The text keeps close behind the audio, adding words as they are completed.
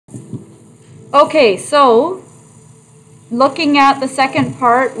Okay, so looking at the second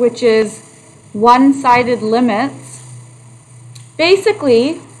part, which is one-sided limits,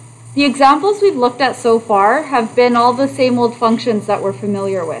 basically the examples we've looked at so far have been all the same old functions that we're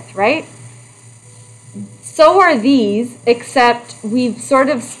familiar with, right? So are these, except we've sort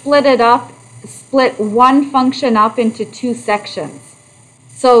of split one function up into two sections.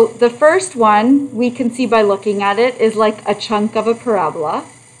 So the first one, we can see by looking at it, is like a chunk of a parabola,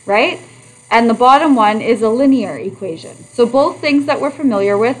 right? And the bottom one is a linear equation. So both things that we're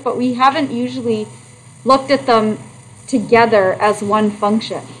familiar with, but we haven't usually looked at them together as one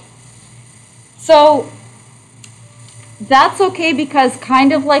function. So that's okay, because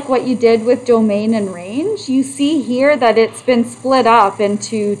kind of like what you did with domain and range, you see here that it's been split up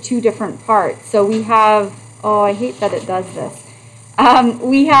into two different parts. So we have, oh, I hate that it does this.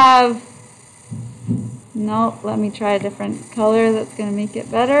 We have, no, let me try a different color that's going to make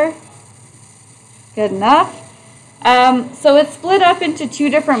it better. Good enough. So it's split up into two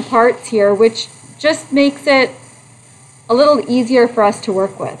different parts here, which just makes it a little easier for us to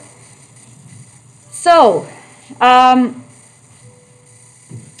work with. So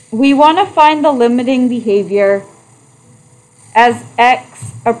we want to find the limiting behavior as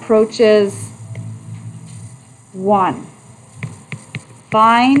x approaches 1.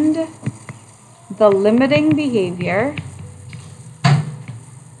 Find the limiting behavior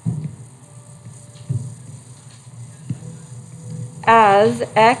as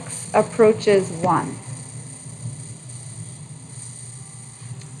x approaches 1.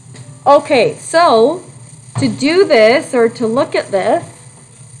 Okay, so to do this, or to look at this,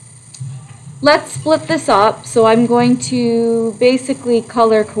 let's split this up. So I'm going to basically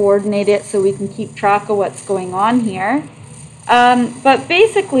color coordinate it so we can keep track of what's going on here. But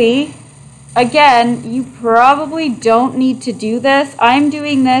basically, again, you probably don't need to do this. I'm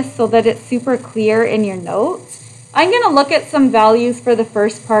doing this so that it's super clear in your notes. I'm going to look at some values for the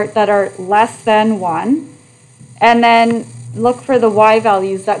first part that are less than 1, and then look for the y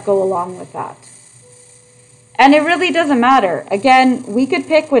values that go along with that. And it really doesn't matter. Again, we could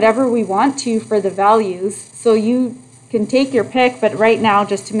pick whatever we want to for the values, so you can take your pick, but right now,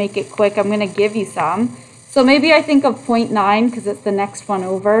 just to make it quick, I'm going to give you some. So maybe I think of 0.9 because it's the next one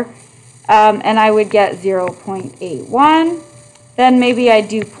over, and I would get 0.81. Then maybe I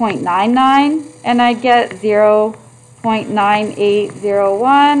do 0.99, and I get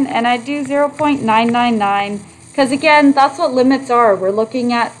 0.9801, and I do 0.999, because again, that's what limits are. We're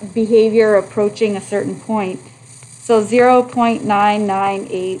looking at behavior approaching a certain point. So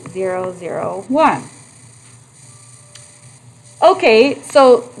 0.998001. Okay,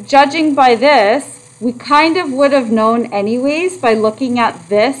 so judging by this, we kind of would have known anyways by looking at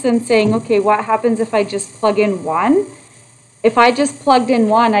this and saying, okay, what happens if I just plug in 1? If I just plugged in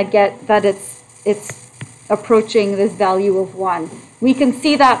 1, I'd get that it's approaching this value of 1. We can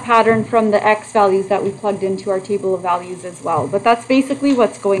see that pattern from the x values that we plugged into our table of values as well. But that's basically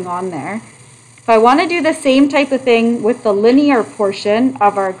what's going on there. If I want to do the same type of thing with the linear portion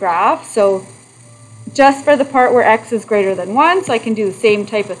of our graph, so just for the part where x is greater than 1, so I can do the same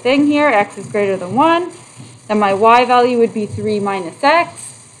type of thing here, x is greater than 1, then my y value would be 3 minus x.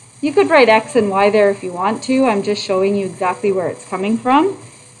 You could write x and y there if you want to. I'm just showing you exactly where it's coming from.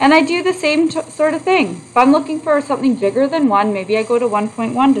 And I do the same sort of thing. If I'm looking for something bigger than 1, maybe I go to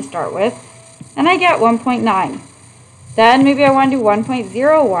 1.1 to start with, and I get 1.9. Then maybe I want to do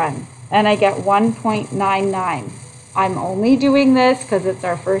 1.01, and I get 1.99. I'm only doing this because it's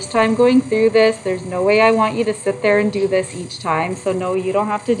our first time going through this. There's no way I want you to sit there and do this each time, so no, you don't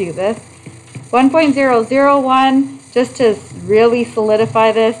have to do this. 1.001, just to really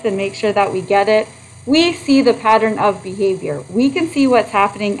solidify this and make sure that we get it. We see the pattern of behavior. We can see what's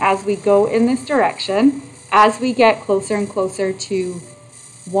happening as we go in this direction, as we get closer and closer to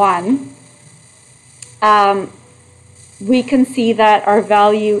 1. We can see that our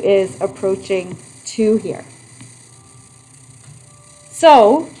value is approaching 2 here.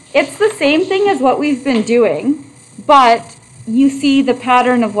 So it's the same thing as what we've been doing, but you see the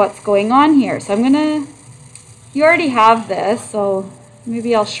pattern of what's going on here. So I'm going to, you already have this, so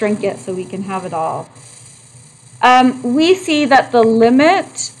maybe I'll shrink it so we can have it all. We see that the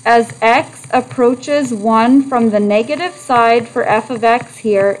limit as x approaches 1 from the negative side for f of x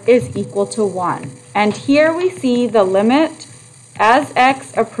here is equal to 1. And here we see the limit as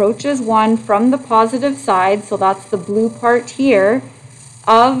x approaches 1 from the positive side, so that's the blue part here,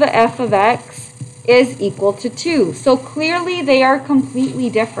 of f of x is equal to 2. So clearly they are completely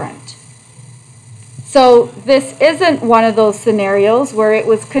different. So this isn't one of those scenarios where it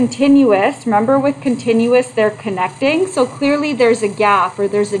was continuous. Remember, with continuous, they're connecting. So clearly there's a gap or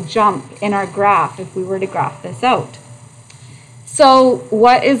there's a jump in our graph if we were to graph this out. So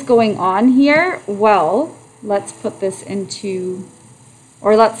what is going on here? Well, let's put this into,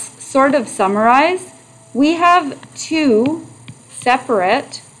 or let's sort of summarize. We have two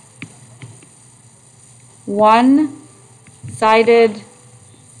separate one-sided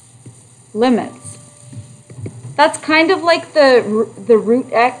limits. That's kind of like the root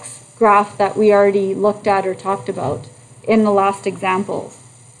x graph that we already looked at or talked about in the last examples.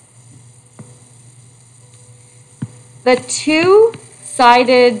 The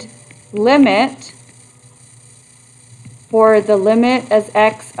two-sided limit for the limit as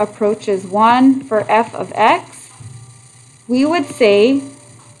x approaches 1 for f of x, we would say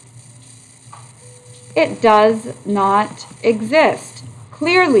it does not exist.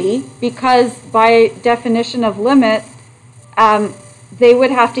 Clearly, because by definition of limit, they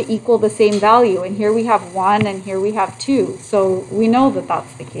would have to equal the same value. And here we have 1 and here we have 2. So we know that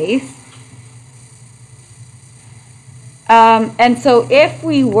that's the case. And so if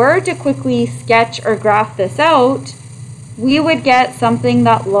we were to quickly sketch or graph this out, we would get something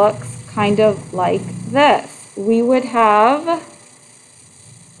that looks kind of like this. We would have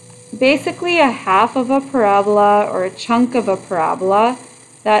basically a half of a parabola or a chunk of a parabola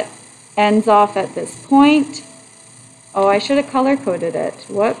that ends off at this point. Oh, I should have color-coded it.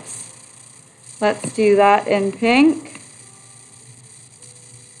 Whoops. Let's do that in pink.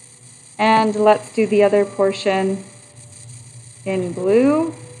 And let's do the other portion in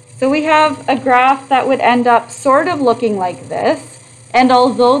blue. So we have a graph that would end up sort of looking like this. And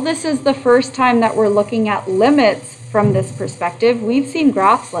although this is the first time that we're looking at limits from this perspective, we've seen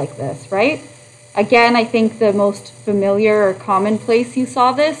graphs like this, right? Again, I think the most familiar or common place you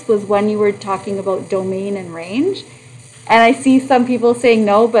saw this was when you were talking about domain and range. And I see some people saying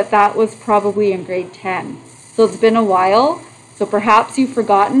no, but that was probably in grade 10. So it's been a while. So perhaps you've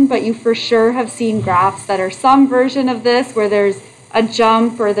forgotten, but you for sure have seen graphs that are some version of this where there's a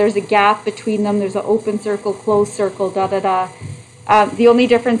jump or there's a gap between them. There's an open circle, closed circle, da-da-da. The only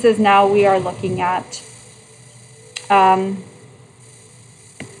difference is now we are looking at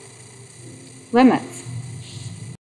limits.